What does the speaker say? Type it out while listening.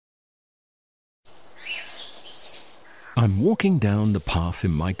I'm walking down the path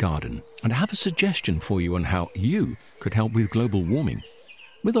in my garden and I have a suggestion for you on how you could help with global warming.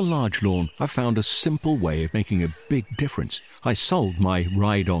 With a large lawn, I found a simple way of making a big difference. I sold my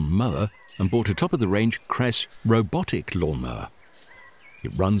ride-on mower and bought a top-of-the-range Cress robotic lawnmower.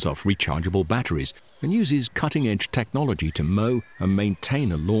 It runs off rechargeable batteries and uses cutting-edge technology to mow and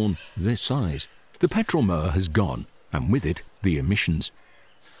maintain a lawn this size. The petrol mower has gone, and with it, the emissions.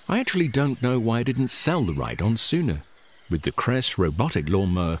 I actually don't know why I didn't sell the ride-on sooner. With the Cress robotic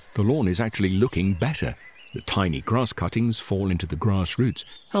lawnmower, the lawn is actually looking better. The tiny grass cuttings fall into the grass roots,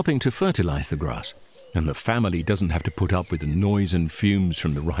 helping to fertilize the grass. And the family doesn't have to put up with the noise and fumes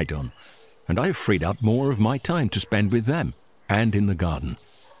from the ride-on. And I've freed up more of my time to spend with them and in the garden.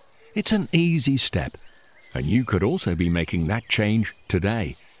 It's an easy step, and you could also be making that change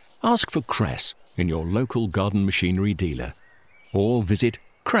today. Ask for Cress in your local garden machinery dealer, or visit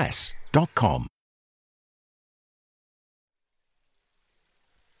cress.com.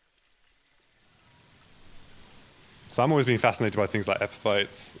 So I'm always been fascinated by things like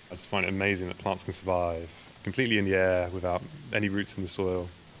epiphytes. I just find it amazing that plants can survive completely in the air without any roots in the soil.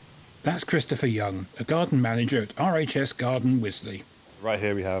 That's Christopher Young, a garden manager at RHS Garden Wisley. Right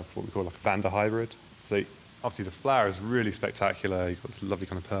here we have what we call like a Vanda hybrid. So obviously the flower is really spectacular. You've got this lovely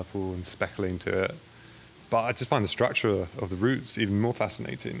kind of purple and speckling to it. But I just find the structure of the roots even more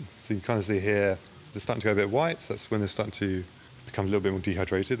fascinating. So you kind of see here, they're starting to go a bit white. So that's when they're starting to become a little bit more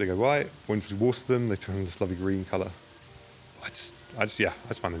dehydrated. They go white. When you water them, they turn this lovely green colour. I just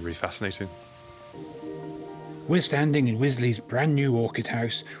find them really fascinating. We're standing in Wisley's brand new orchid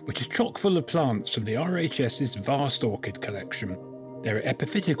house, which is chock full of plants from the RHS's vast orchid collection. There are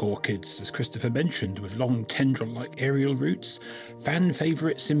epiphytic orchids, as Christopher mentioned, with long tendril-like aerial roots, fan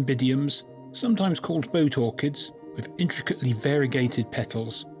favourite cymbidiums, sometimes called boat orchids, with intricately variegated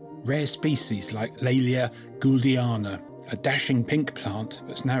petals, rare species like Laelia gouldiana, a dashing pink plant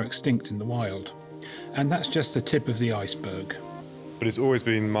that's now extinct in the wild. And that's just the tip of the iceberg. But it's always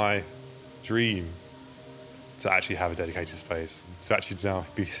been my dream to actually have a dedicated space, to actually now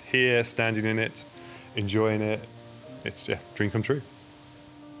be here, standing in it, enjoying it. It's a dream come true.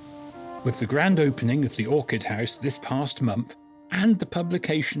 With the grand opening of the Orchid House this past month and the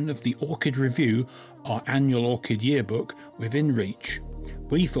publication of the Orchid Review, our annual orchid yearbook, within reach,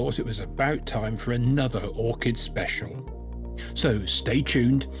 we thought it was about time for another Orchid Special. So stay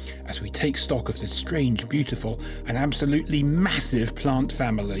tuned as we take stock of this strange, beautiful and absolutely massive plant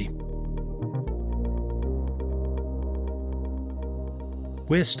family.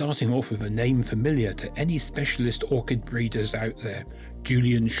 We're starting off with a name familiar to any specialist orchid breeders out there,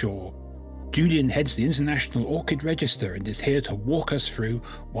 Julian Shaw. Julian heads the International Orchid Register and is here to walk us through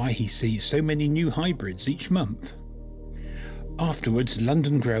why he sees so many new hybrids each month. Afterwards,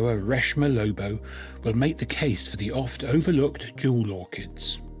 London grower Reshma Lobo will make the case for the oft-overlooked jewel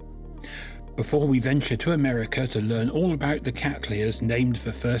orchids. Before we venture to America to learn all about the cattleyas named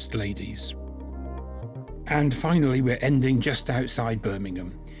for First Ladies. And finally, we're ending just outside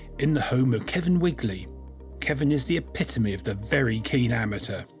Birmingham, in the home of Kevin Wigley. Kevin is the epitome of the very keen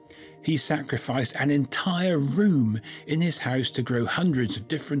amateur. He sacrificed an entire room in his house to grow hundreds of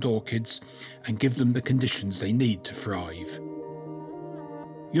different orchids and give them the conditions they need to thrive.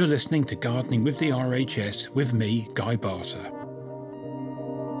 You're listening to Gardening with the RHS with me, Guy Barter.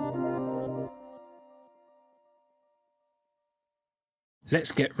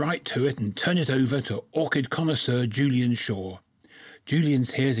 Let's get right to it and turn it over to orchid connoisseur Julian Shaw.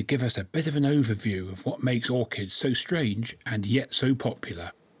 Julian's here to give us a bit of an overview of what makes orchids so strange and yet so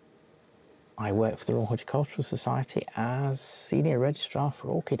popular. I work for the Royal Horticultural Society as Senior Registrar for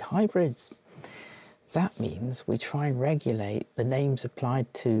Orchid Hybrids. That means we try and regulate the names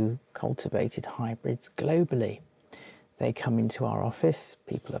applied to cultivated hybrids globally. They come into our office,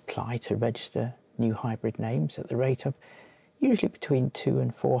 people apply to register new hybrid names at the rate of usually between 200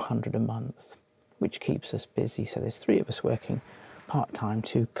 and 400 a month, which keeps us busy. So there's 3 of us working part-time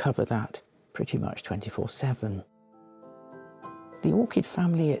to cover that pretty much 24/7. The orchid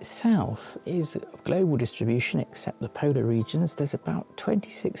family itself is of global distribution except the polar regions. There's about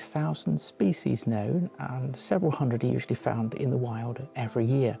 26,000 species known and several hundred are usually found in the wild every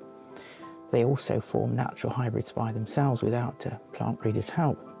year. They also form natural hybrids by themselves without plant breeders'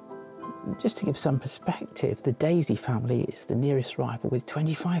 help. Just to give some perspective, the daisy family is the nearest rival with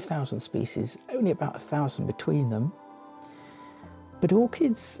 25,000 species, only about 1,000 between them. But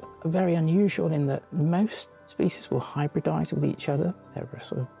orchids are very unusual in that most species will hybridize with each other. There are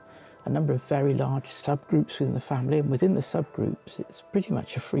sort of a number of very large subgroups within the family, and within the subgroups it's pretty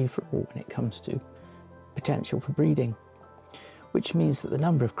much a free-for-all when it comes to potential for breeding. which means that the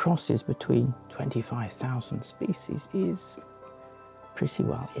number of crosses between 25,000 species is pretty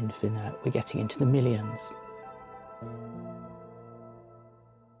well infinite. We're getting into the millions.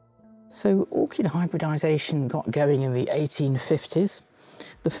 So orchid hybridisation got going in the 1850s.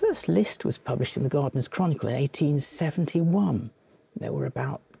 The first list was published in the Gardener's Chronicle in 1871. There were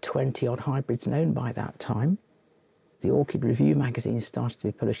about 20 odd hybrids known by that time. The Orchid Review magazine started to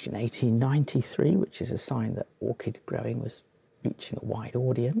be published in 1893, which is a sign that orchid growing was reaching a wide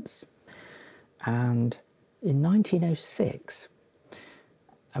audience. And in 1906,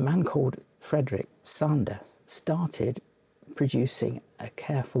 a man called Frederick Sander started producing a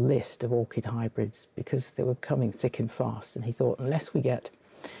careful list of orchid hybrids because they were coming thick and fast, and he thought, unless we get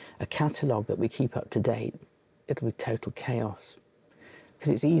a catalogue that we keep up to date, it'll be total chaos.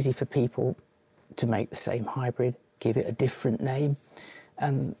 Because it's easy for people to make the same hybrid, give it a different name,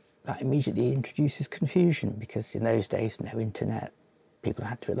 and that immediately introduces confusion, because in those days, no internet, people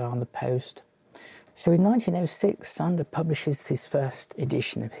had to rely on the post. So in 1906, Sander publishes his first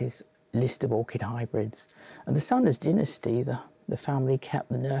edition of his list of orchid hybrids. And the Sanders dynasty, the family kept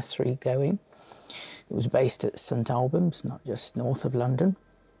the nursery going. It was based at St Albans, not just north of London.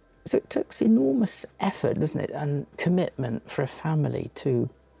 So it took enormous effort, doesn't it, and commitment for a family to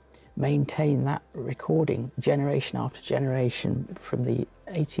maintain that recording generation after generation from the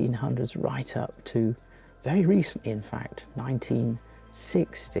 1800s right up to very recently, in fact,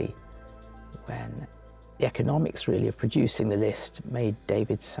 1960, when the economics really of producing the list made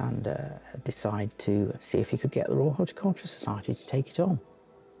David Sander decide to see if he could get the Royal Horticultural Society to take it on.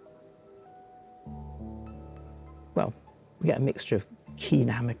 Well, we get a mixture of keen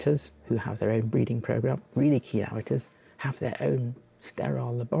amateurs who have their own breeding programme. Really keen amateurs have their own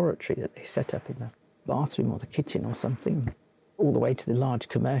sterile laboratory that they set up in the bathroom or the kitchen or something, all the way to the large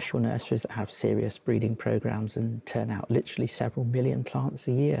commercial nurseries that have serious breeding programmes and turn out literally several million plants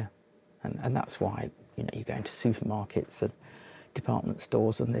a year. And that's why, you know, you go into supermarkets and department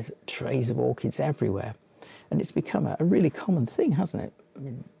stores and there's trays of orchids everywhere. And it's become a really common thing, hasn't it? I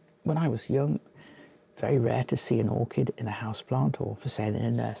mean, when I was young, very rare to see an orchid in a houseplant or for sale in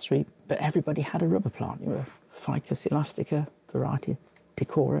a nursery, but everybody had a rubber plant. You know, Ficus elastica variety,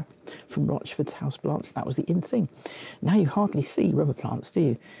 Decora from Rochford's houseplants. That was the in thing. Now you hardly see rubber plants, do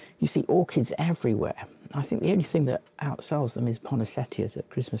you? You see orchids everywhere. I think the only thing that outsells them is poinsettias at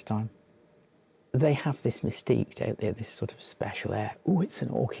Christmas time. They have this mystique, don't they? This sort of special air. Ooh, it's an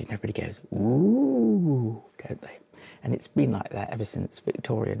orchid, and everybody goes, ooh, don't they? And it's been like that ever since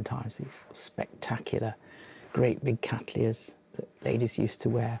Victorian times, these spectacular, great big cattleyas that ladies used to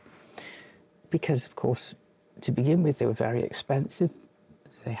wear. Because, of course, to begin with, they were very expensive.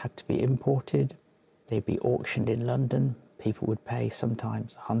 They had to be imported. They'd be auctioned in London. People would pay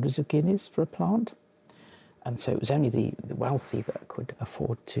sometimes hundreds of guineas for a plant. And so it was only the wealthy that could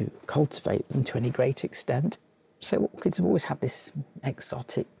afford to cultivate them to any great extent. So orchids have always had this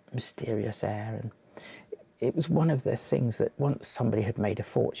exotic, mysterious air. And it was one of the things that once somebody had made a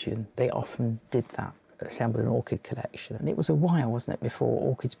fortune, they often did that, assembled an orchid collection. And it was a while, wasn't it, before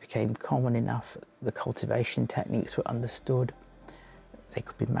orchids became common enough, the cultivation techniques were understood, they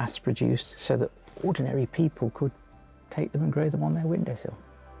could be mass-produced so that ordinary people could take them and grow them on their windowsill.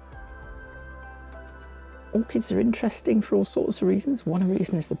 Orchids are interesting for all sorts of reasons. One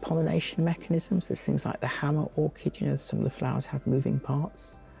reason is the pollination mechanisms. There's things like the hammer orchid, you know, some of the flowers have moving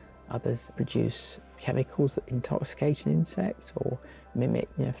parts. Others produce chemicals that intoxicate an insect or mimic,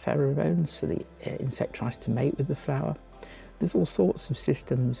 you know, pheromones, so the insect tries to mate with the flower. There's all sorts of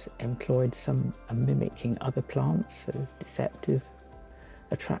systems employed. Some are mimicking other plants, so there's deceptive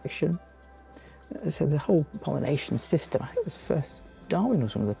attraction. So the whole pollination system, I think it was Darwin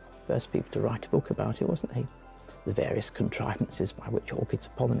was one of the first people to write a book about it, wasn't he? The various contrivances by which orchids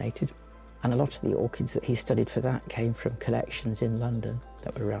are pollinated. And a lot of the orchids that he studied for that came from collections in London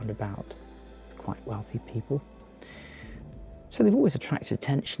that were around about quite wealthy people. So they've always attracted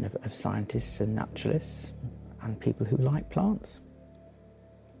attention of scientists and naturalists and people who like plants.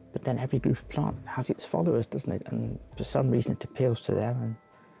 But then every group of plant has its followers, doesn't it? And for some reason it appeals to them.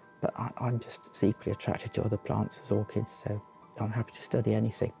 But I'm just equally attracted to other plants as orchids, so I'm happy to study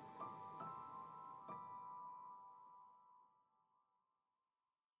anything.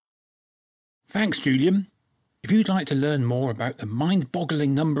 Thanks, Julian. If you'd like to learn more about the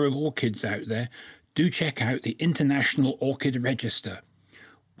mind-boggling number of orchids out there, do check out the International Orchid Register.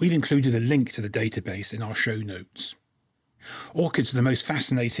 We've included a link to the database in our show notes. Orchids are the most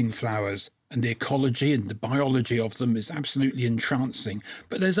fascinating flowers, and the ecology and the biology of them is absolutely entrancing.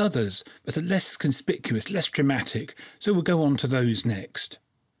 But there's others that are less conspicuous, less dramatic, so we'll go on to those next.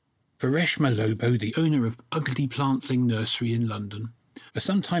 For Reshma Lobo, the owner of Ugly Plantling Nursery in London, the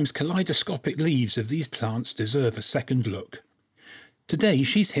sometimes kaleidoscopic leaves of these plants deserve a second look. Today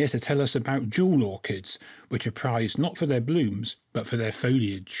she's here to tell us about jewel orchids, which are prized not for their blooms, but for their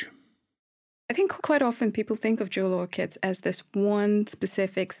foliage. I think quite often people think of jewel orchids as this one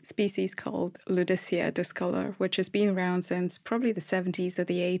specific species called Ludicea discolor, which has been around since probably the 70s or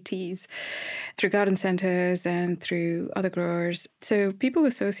the 80s through garden centres and through other growers. So people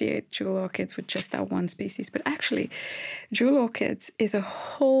associate jewel orchids with just that one species. But actually, jewel orchids is a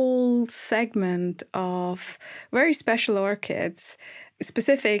whole segment of very special orchids,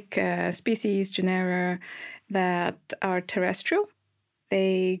 specific species, genera that are terrestrial.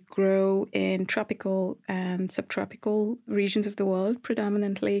 They grow in tropical and subtropical regions of the world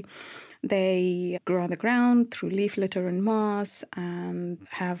predominantly. They grow on the ground through leaf litter and moss and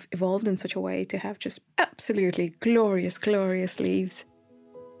have evolved in such a way to have just absolutely glorious, glorious leaves.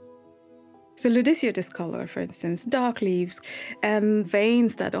 So Ludicea discolor, for instance, dark leaves and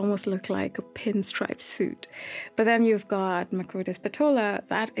veins that almost look like a pinstripe suit. But then you've got Macrotis petola,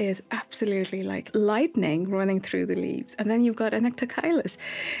 that is absolutely like lightning running through the leaves. And then you've got Anectochilus,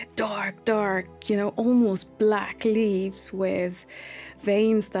 dark, almost black leaves with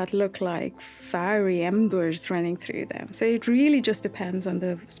veins that look like fiery embers running through them. So it really just depends on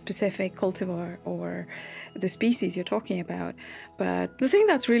the specific cultivar or the species you're talking about. But the thing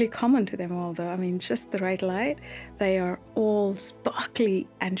that's really common to them all, though, just the right light, they are all sparkly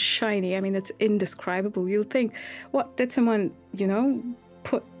and shiny. It's indescribable. You'll think, what, did someone,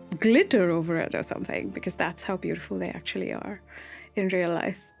 put glitter over it or something? Because that's how beautiful they actually are in real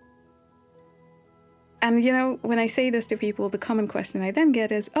life. And, when I say this to people, the common question I then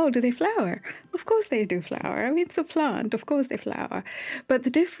get is, oh, do they flower? Of course they do flower. It's a plant. Of course they flower. But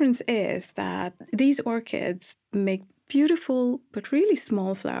the difference is that these orchids make beautiful but really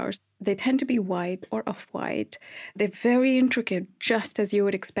small flowers. They tend to be white or off-white. They're very intricate, just as you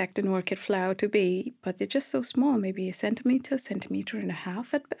would expect an orchid flower to be, but they're just so small, maybe a centimeter and a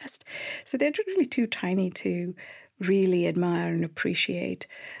half at best. So they're really too tiny to really admire and appreciate,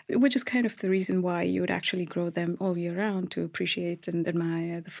 which is kind of the reason why you would actually grow them all year round, to appreciate and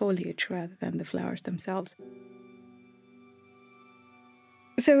admire the foliage rather than the flowers themselves.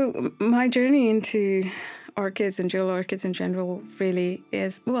 So my journey into orchids and jewel orchids in general really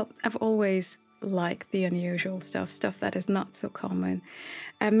is, I've always liked the unusual stuff that is not so common.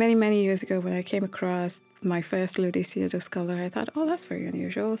 And many years ago, when I came across my first Ludicea discolor, I thought, oh, that's very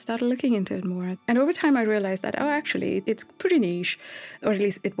unusual. Started looking into it more. And over time, I realized that, actually, it's pretty niche, or at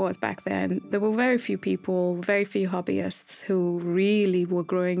least it was back then. There were very few people, very few hobbyists who really were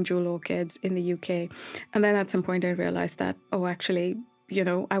growing jewel orchids in the UK. And then at some point, I realized that, actually,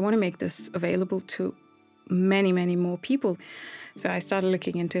 I want to make this available to many more people. So I started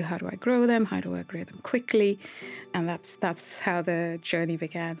looking into, how do I grow them? How do I grow them quickly? And that's how the journey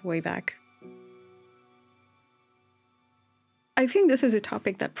began way back. I think this is a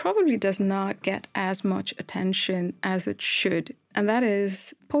topic that probably does not get as much attention as it should, and that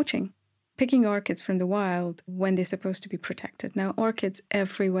is poaching. Picking orchids from the wild when they're supposed to be protected. Now, orchids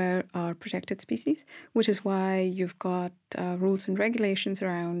everywhere are protected species, which is why you've got rules and regulations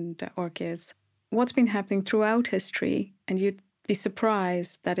around orchids. What's been happening throughout history, and you'd be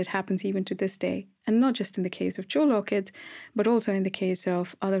surprised that it happens even to this day, and not just in the case of jewel orchids, but also in the case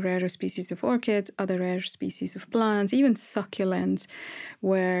of other rarer species of orchids, other rare species of plants, even succulents,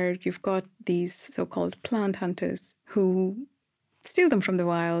 where you've got these so-called plant hunters who steal them from the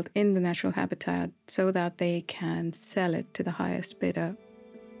wild in the natural habitat so that they can sell it to the highest bidder.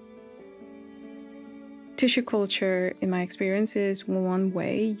 Tissue culture, in my experience, is one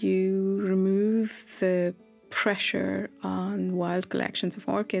way you remove the pressure on wild collections of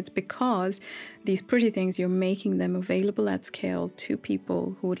orchids, because these pretty things, you're making them available at scale to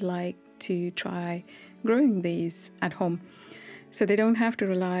people who would like to try growing these at home. So they don't have to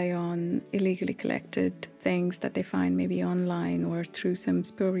rely on illegally collected things that they find maybe online or through some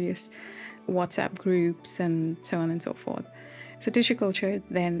spurious WhatsApp groups and so on and so forth. So tissue culture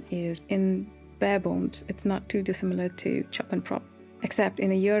then is, in bare bones, it's not too dissimilar to chop and prop. Except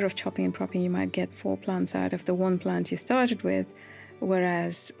in a year of chopping and propping, you might get 4 plants out of the 1 plant you started with,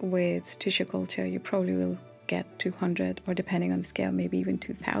 whereas with tissue culture, you probably will get 200, or depending on the scale, maybe even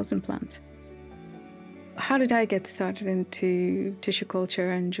 2,000 plants. How did I get started into tissue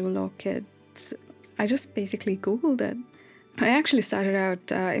culture and jewel orchids? I just basically Googled it. I actually started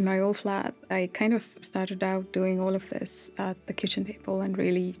out in my old flat. I kind of started out doing all of this at the kitchen table and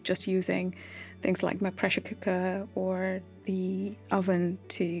really just using things like my pressure cooker or the oven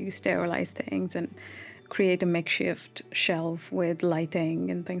to sterilize things and create a makeshift shelf with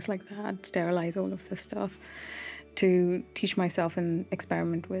lighting and things like that, sterilize all of this stuff to teach myself and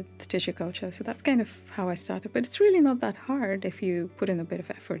experiment with tissue culture. So that's kind of how I started. But it's really not that hard if you put in a bit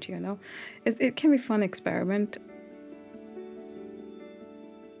of effort, you know. It can be a fun experiment.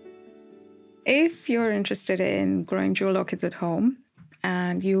 If you're interested in growing jewel orchids at home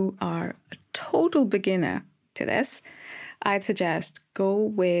and you are a total beginner to this, I'd suggest go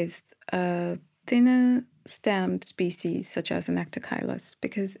with a thinner stemmed species such as Anectochilus,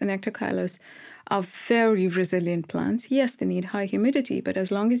 because Anectochilus are very resilient plants. Yes, they need high humidity, but as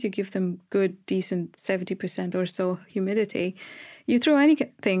long as you give them good, decent 70% or so humidity, you throw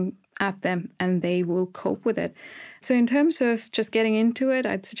anything at them and they will cope with it. So in terms of just getting into it,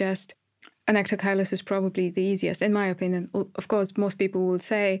 I'd suggest Anectochilus is probably the easiest, in my opinion. Of course, most people will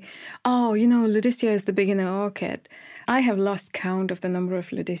say, oh, you know, Ludisia is the beginner orchid. I have lost count of the number of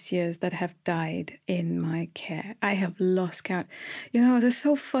Ludisias that have died in my care. I have lost count. You know, they're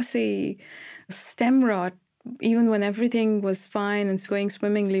so fussy. Stem rot, even when everything was fine and going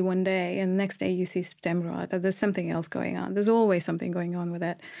swimmingly one day, and the next day you see stem rot, there's something else going on. There's always something going on with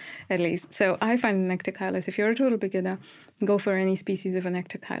it, at least. So I find Anectochilus, if you're a total beginner, go for any species of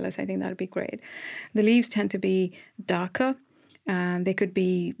Anectochilus. I think that would be great. The leaves tend to be darker, and they could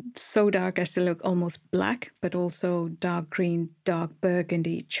be so dark as to look almost black, but also dark green, dark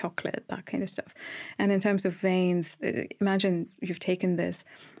burgundy, chocolate, that kind of stuff. And in terms of veins, imagine you've taken this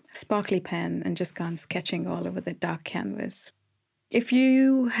sparkly pen and just gone sketching all over the dark canvas. If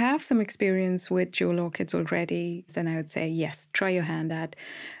you have some experience with jewel orchids already, then I would say, yes, try your hand at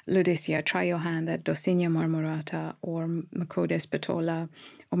Ludisia, try your hand at Dosinia marmorata or Macodes petola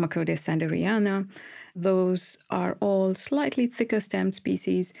or Macodes sanderiana. Those are all slightly thicker stemmed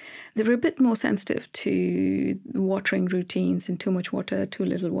species. They're a bit more sensitive to watering routines and too much water, too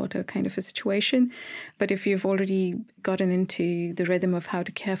little water kind of a situation. But if you've already gotten into the rhythm of how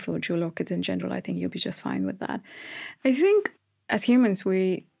to care for jewel orchids in general, I think you'll be just fine with that. I think as humans,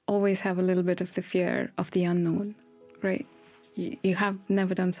 we always have a little bit of the fear of the unknown, right? You have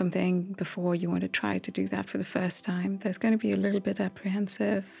never done something before, you want to try to do that for the first time. There's going to be a little bit of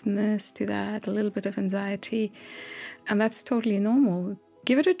apprehensiveness to that, a little bit of anxiety, and that's totally normal.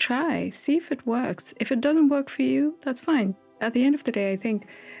 Give it a try, see if it works. If it doesn't work for you, that's fine. At the end of the day, I think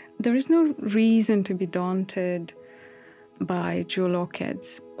there is no reason to be daunted by jewel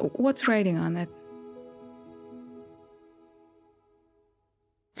orchids. What's writing on it?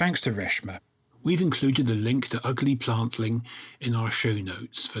 Thanks to Reshma. We've included a link to Ugly Plantling in our show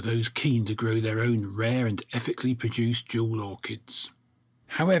notes for those keen to grow their own rare and ethically produced jewel orchids.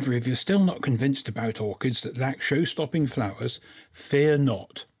 However, if you're still not convinced about orchids that lack show-stopping flowers, fear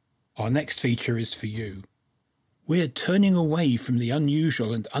not. Our next feature is for you. We're turning away from the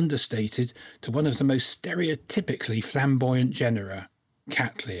unusual and understated to one of the most stereotypically flamboyant genera,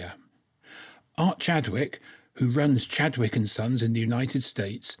 Cattleya. Art Chadwick, who runs Chadwick & Sons in the United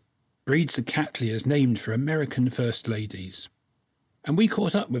States, breeds the Cattleyas named for American First Ladies. And we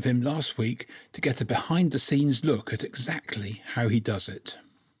caught up with him last week to get a behind-the-scenes look at exactly how he does it.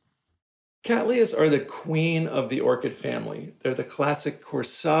 Cattleyas are the queen of the orchid family. They're the classic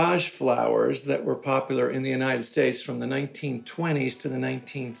corsage flowers that were popular in the United States from the 1920s to the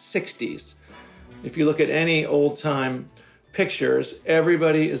 1960s. If you look at any old-time pictures,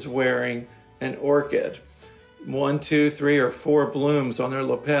 everybody is wearing an orchid. 1, 2, 3, or 4 blooms on their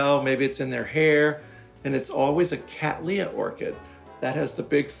lapel, maybe it's in their hair, and it's always a Cattleya orchid. That has the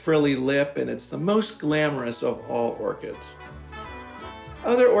big frilly lip, and it's the most glamorous of all orchids.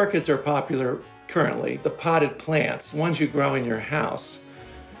 Other orchids are popular currently, the potted plants, ones you grow in your house.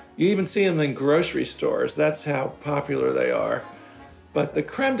 You even see them in grocery stores, that's how popular they are. But the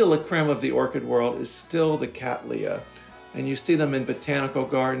creme de la creme of the orchid world is still the Cattleya, and you see them in botanical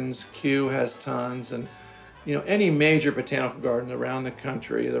gardens. Kew has tons, and any major botanical garden around the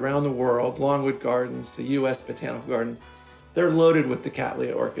country, around the world, Longwood Gardens, the U.S. Botanical Garden, they're loaded with the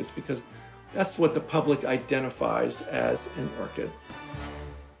Cattleya orchids because that's what the public identifies as an orchid.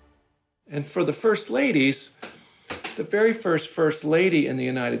 And for the first ladies, the very first lady in the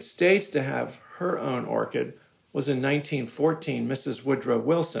United States to have her own orchid was in 1914, Mrs. Woodrow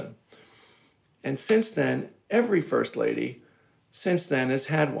Wilson. And since then, every first lady since then has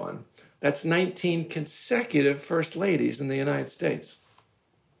had one. That's 19 consecutive first ladies in the United States.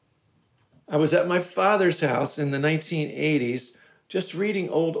 I was at my father's house in the 1980s just reading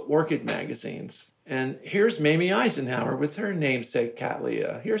old orchid magazines. And here's Mamie Eisenhower with her namesake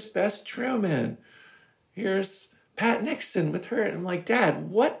Cattleya. Here's Bess Truman. Here's Pat Nixon with her. And I'm like,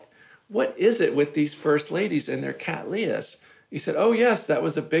 Dad, what is it with these first ladies and their Cattleyas? He said, oh yes, that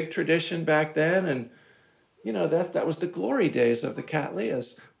was a big tradition back then. And That was the glory days of the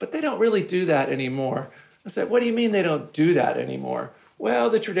Cattleyas. But they don't really do that anymore. I said, what do you mean they don't do that anymore?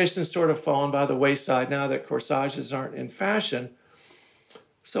 Well, the tradition's sort of fallen by the wayside now that corsages aren't in fashion.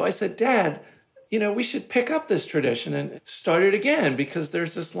 So I said, Dad, we should pick up this tradition and start it again because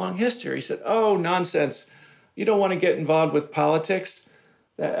there's this long history. He said, oh, nonsense. You don't want to get involved with politics.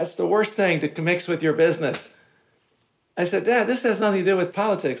 That's the worst thing to mix with your business. I said, Dad, this has nothing to do with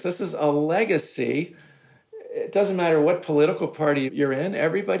politics. This is a legacy. It doesn't matter what political party you're in.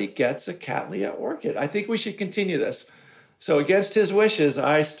 Everybody gets a Cattleya orchid. I think we should continue this. So against his wishes,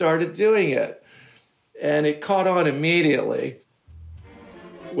 I started doing it. And it caught on immediately.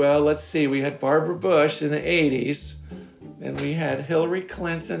 Well, let's see. We had Barbara Bush in the 80s. And we had Hillary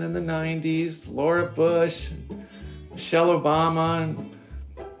Clinton in the 90s, Laura Bush, Michelle Obama, and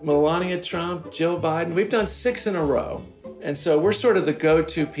Melania Trump, Jill Biden. We've done 6 in a row. And so we're sort of the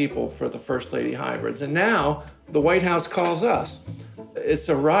go-to people for the First Lady hybrids. And now the White House calls us. It's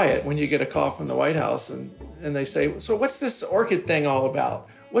a riot when you get a call from the White House and they say, so what's this orchid thing all about?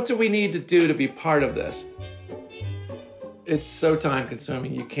 What do we need to do to be part of this? It's so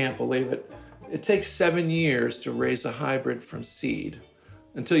time-consuming, you can't believe it. It takes 7 years to raise a hybrid from seed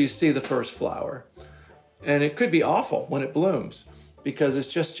until you see the first flower. And it could be awful when it blooms because it's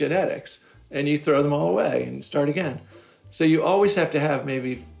just genetics. And you throw them all away and start again. So you always have to have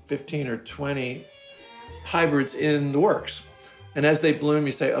maybe 15 or 20 hybrids in the works. And as they bloom,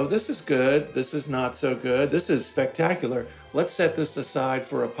 you say, oh, this is good. This is not so good. This is spectacular. Let's set this aside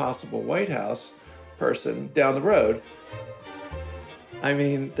for a possible White House person down the road. I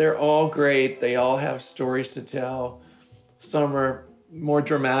mean, they're all great. They all have stories to tell. Some are more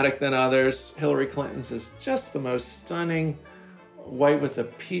dramatic than others. Hillary Clinton's is just the most stunning, white with a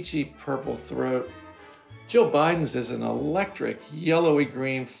peachy purple throat. Jill Biden's is an electric yellowy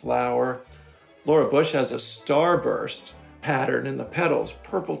green flower. Laura Bush has a starburst pattern in the petals,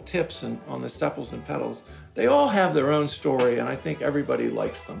 purple tips on the sepals and petals. They all have their own story, and I think everybody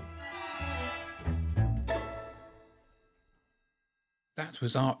likes them. That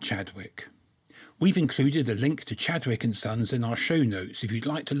was Art Chadwick. We've included a link to Chadwick & Sons in our show notes if you'd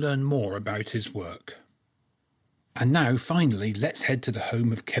like to learn more about his work. And now, finally, let's head to the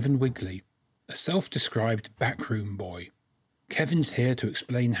home of Kevin Wigley, a self-described backroom boy. Kevin's here to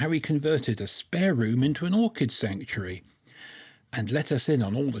explain how he converted a spare room into an orchid sanctuary and let us in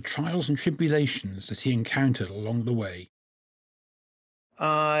on all the trials and tribulations that he encountered along the way.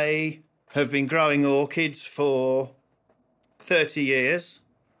 I have been growing orchids for 30 years.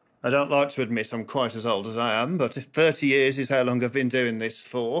 I don't like to admit I'm quite as old as I am, but 30 years is how long I've been doing this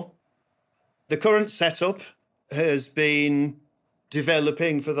for. The current setup has been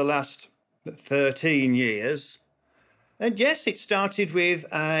developing for the last 13 years. And yes, it started with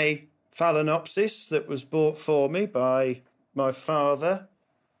a Phalaenopsis that was bought for me by my father,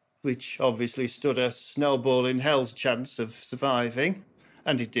 which obviously stood a snowball in hell's chance of surviving,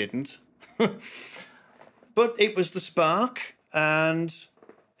 and it didn't. But it was the spark, and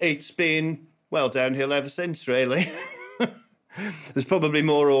it's been, well, downhill ever since, really. There's probably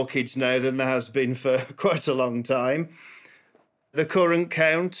more orchids now than there has been for quite a long time. The current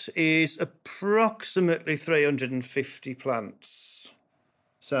count is approximately 350 plants.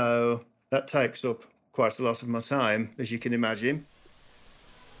 So that takes up quite a lot of my time, as you can imagine.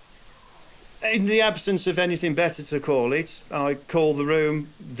 In the absence of anything better to call it, I call the room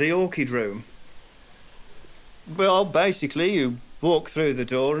the orchid room. Well, basically, you walk through the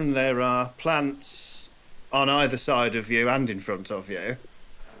door and there are plants on either side of you and in front of you.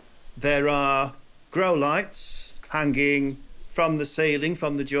 There are grow lights hanging from the ceiling,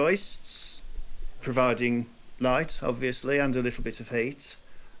 from the joists, providing light, obviously, and a little bit of heat.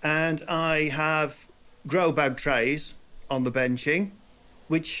 And I have grow bag trays on the benching,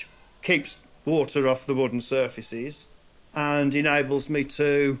 which keeps water off the wooden surfaces and enables me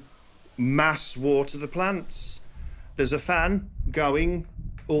to mass water the plants. There's a fan going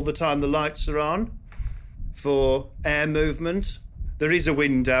all the time the lights are on for air movement. There is a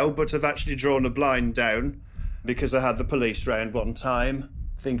window, but I've actually drawn a blind down because I had the police round one time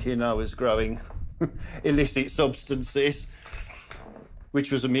thinking I was growing illicit substances,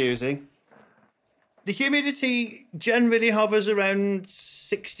 which was amusing. The humidity generally hovers around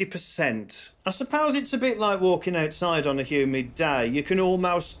 60%. I suppose it's a bit like walking outside on a humid day. You can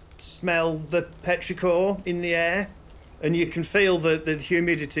almost smell the petrichor in the air, and you can feel the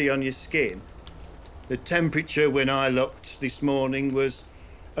humidity on your skin. The temperature when I looked this morning was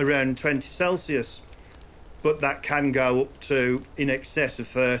around 20 Celsius, but that can go up to in excess of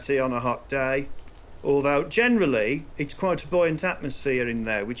 30 on a hot day. Although generally it's quite a buoyant atmosphere in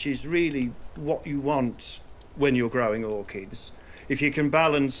there, which is really what you want when you're growing orchids. If you can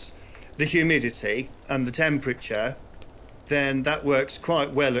balance the humidity and the temperature, then that works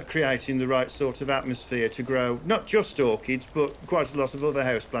quite well at creating the right sort of atmosphere to grow not just orchids, but quite a lot of other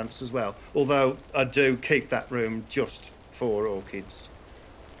houseplants as well. Although I do keep that room just for orchids.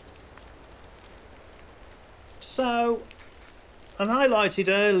 So, I highlighted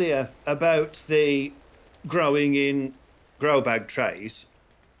earlier about the growing in grow bag trays.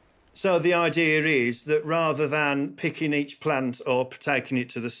 So the idea is that rather than picking each plant up, taking it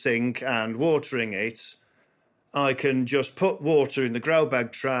to the sink and watering it, I can just put water in the grow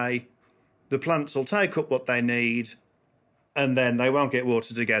bag tray, the plants will take up what they need, and then they won't get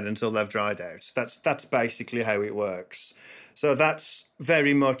watered again until they've dried out. That's basically how it works. So that's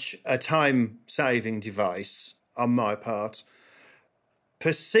very much a time-saving device on my part.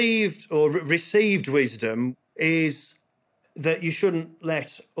 Perceived or received wisdom is that you shouldn't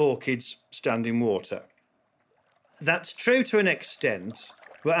let orchids stand in water. That's true to an extent,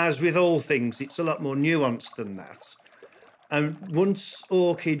 but as with all things, it's a lot more nuanced than that. And once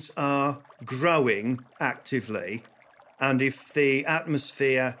orchids are growing actively, and if the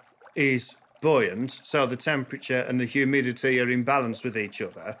atmosphere is buoyant, so the temperature and the humidity are in balance with each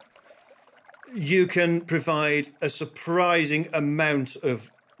other, you can provide a surprising amount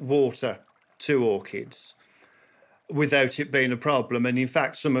of water to orchids without it being a problem. And in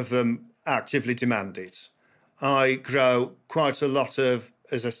fact, some of them actively demand it. I grow quite a lot of,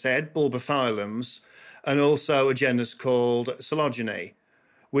 as I said, bulbophyllums, and also a genus called Coleogene,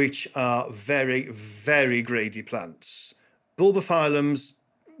 which are very, very greedy plants. Bulbophyllums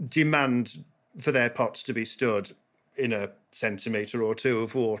demand for their pots to be stood in a centimetre or two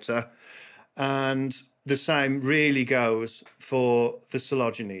of water, and the same really goes for the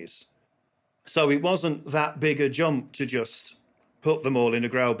Coleogenes. So it wasn't that big a jump to just put them all in a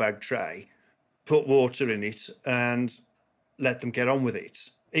grow bag tray, put water in it, and let them get on with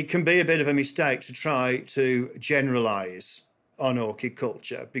it. It can be a bit of a mistake to try to generalise on orchid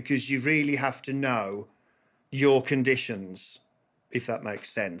culture, because you really have to know your conditions, if that makes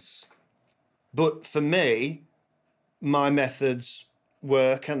sense. But for me, my methods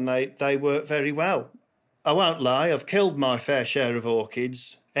work, and they work very well. I won't lie, I've killed my fair share of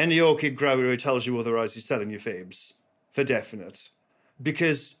orchids. Any orchid grower who tells you otherwise is telling you fibs, for definite.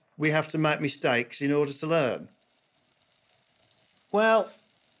 Because we have to make mistakes in order to learn. Well,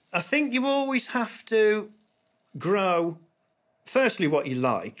 I think you always have to grow, firstly, what you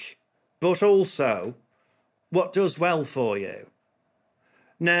like, but also what does well for you.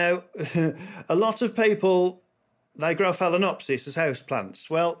 Now, a lot of people, they grow Phalaenopsis as houseplants.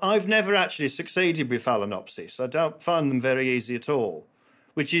 Well, I've never actually succeeded with Phalaenopsis. I don't find them very easy at all,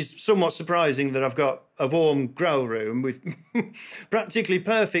 which is somewhat surprising that I've got a warm grow room with practically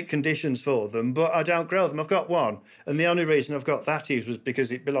perfect conditions for them, but I don't grow them. I've got one, and the only reason I've got that was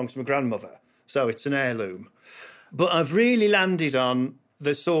because it belongs to my grandmother, so it's an heirloom. But I've really landed on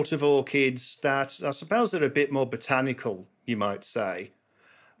the sort of orchids that I suppose they're a bit more botanical, you might say.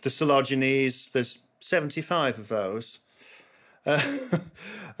 The Coleogenes, there's 75 of those.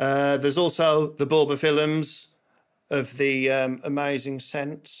 There's also the bulbophyllums of the amazing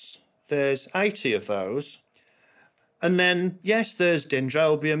scents. There's 80 of those. And then, yes, there's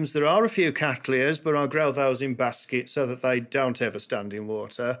dendrobiums. There are a few cattleya's, but I grow those in baskets so that they don't ever stand in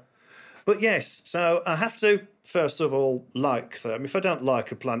water. But yes, so I have to, first of all, like them. If I don't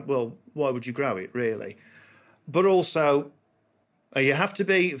like a plant, well, why would you grow it, really? But also, you have to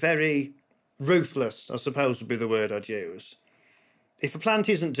be very ruthless, I suppose would be the word I'd use. If a plant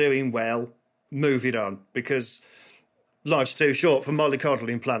isn't doing well, move it on, because life's too short for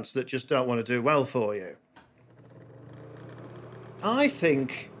mollycoddling plants that just don't want to do well for you. I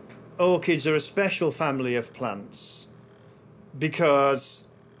think orchids are a special family of plants because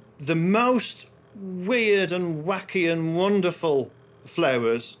the most weird and wacky and wonderful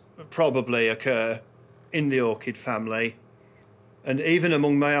flowers probably occur in the orchid family. And even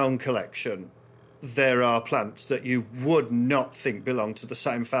among my own collection, there are plants that you would not think belong to the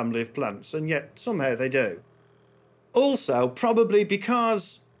same family of plants, and yet somehow they do. Also, probably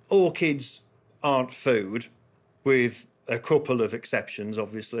because orchids aren't food, with a couple of exceptions,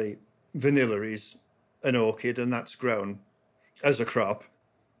 obviously. Vanilla is an orchid, and that's grown as a crop.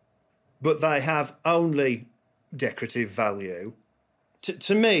 But they have only decorative value.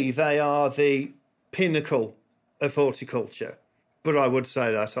 To me, they are the pinnacle of horticulture. But I would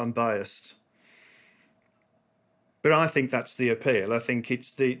say that I'm biased. But I think that's the appeal. I think it's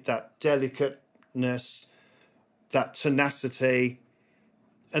that delicateness, that tenacity,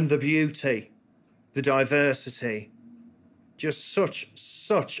 and the beauty, the diversity. Just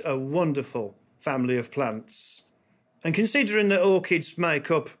such a wonderful family of plants. And considering that orchids make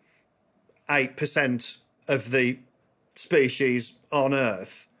up 8% of the species on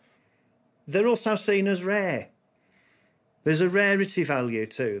Earth, they're also seen as rare. There's a rarity value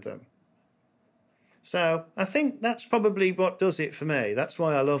to them. So I think that's probably what does it for me. That's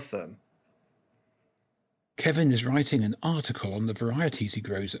why I love them. Kevin is writing an article on the varieties he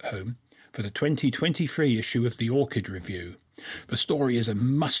grows at home for the 2023 issue of the Orchid Review. The story is a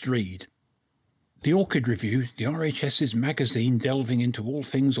must-read. The Orchid Review, the RHS's magazine delving into all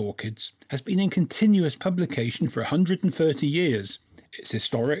things orchids, has been in continuous publication for 130 years. It's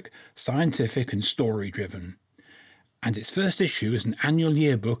historic, scientific and story-driven. And its first issue as an annual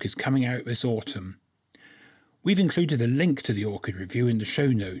yearbook is coming out this autumn. We've included a link to the Orchid Review in the show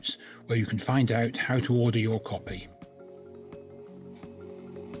notes, where you can find out how to order your copy.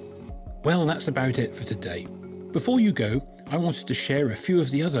 Well, that's about it for today. Before you go, I wanted to share a few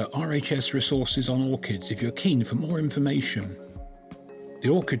of the other RHS resources on orchids if you're keen for more information. The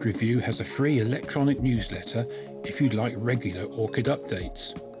Orchid Review has a free electronic newsletter if you'd like regular orchid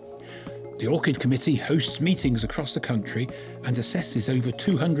updates. The Orchid Committee hosts meetings across the country and assesses over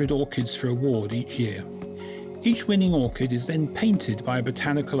 200 orchids for award each year. Each winning orchid is then painted by a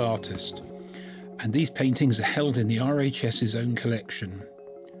botanical artist, and these paintings are held in the RHS's own collection.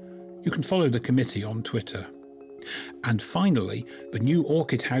 You can follow the committee on Twitter. And finally, the new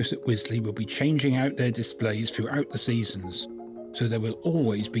Orchid House at Wisley will be changing out their displays throughout the seasons, so there will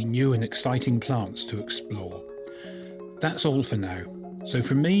always be new and exciting plants to explore. That's all for now. So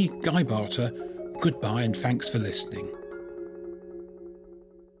from me, Guy Barter, goodbye and thanks for listening.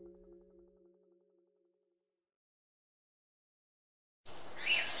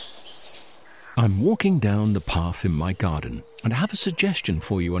 I'm walking down the path in my garden, and I have a suggestion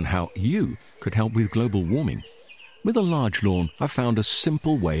for you on how you could help with global warming. With a large lawn, I found a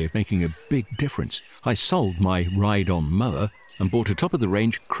simple way of making a big difference. I sold my ride-on mower and bought a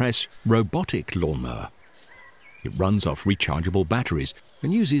top-of-the-range Cress robotic lawnmower. It runs off rechargeable batteries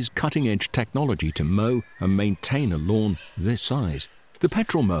and uses cutting-edge technology to mow and maintain a lawn this size. The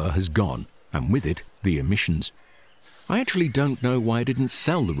petrol mower has gone, and with it, the emissions. I actually don't know why I didn't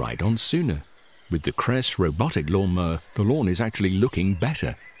sell the ride-on sooner. With the Cress robotic lawnmower, the lawn is actually looking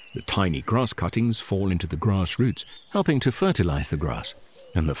better. The tiny grass cuttings fall into the grass roots, helping to fertilize the grass.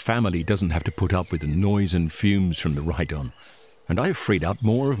 And the family doesn't have to put up with the noise and fumes from the ride-on. And I've freed up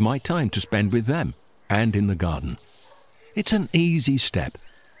more of my time to spend with them and in the garden. It's an easy step,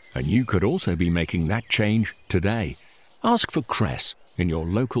 and you could also be making that change today. Ask for Cress in your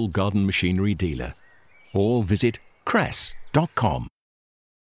local garden machinery dealer, or visit cress.com.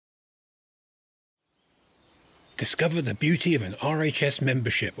 Discover the beauty of an RHS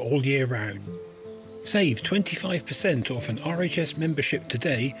membership all year round. Save 25% off an RHS membership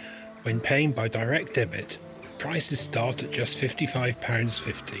today when paying by direct debit. Prices start at just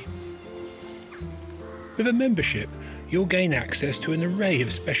 £55.50. With a membership, you'll gain access to an array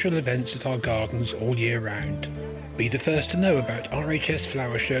of special events at our gardens all year round. Be the first to know about RHS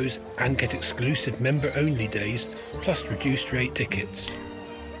flower shows and get exclusive member-only days, plus reduced rate tickets.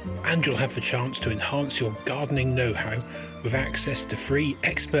 And you'll have the chance to enhance your gardening know-how with access to free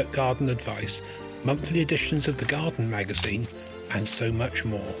expert garden advice, monthly editions of the Garden magazine, and so much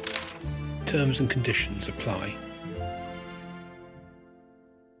more. Terms and conditions apply.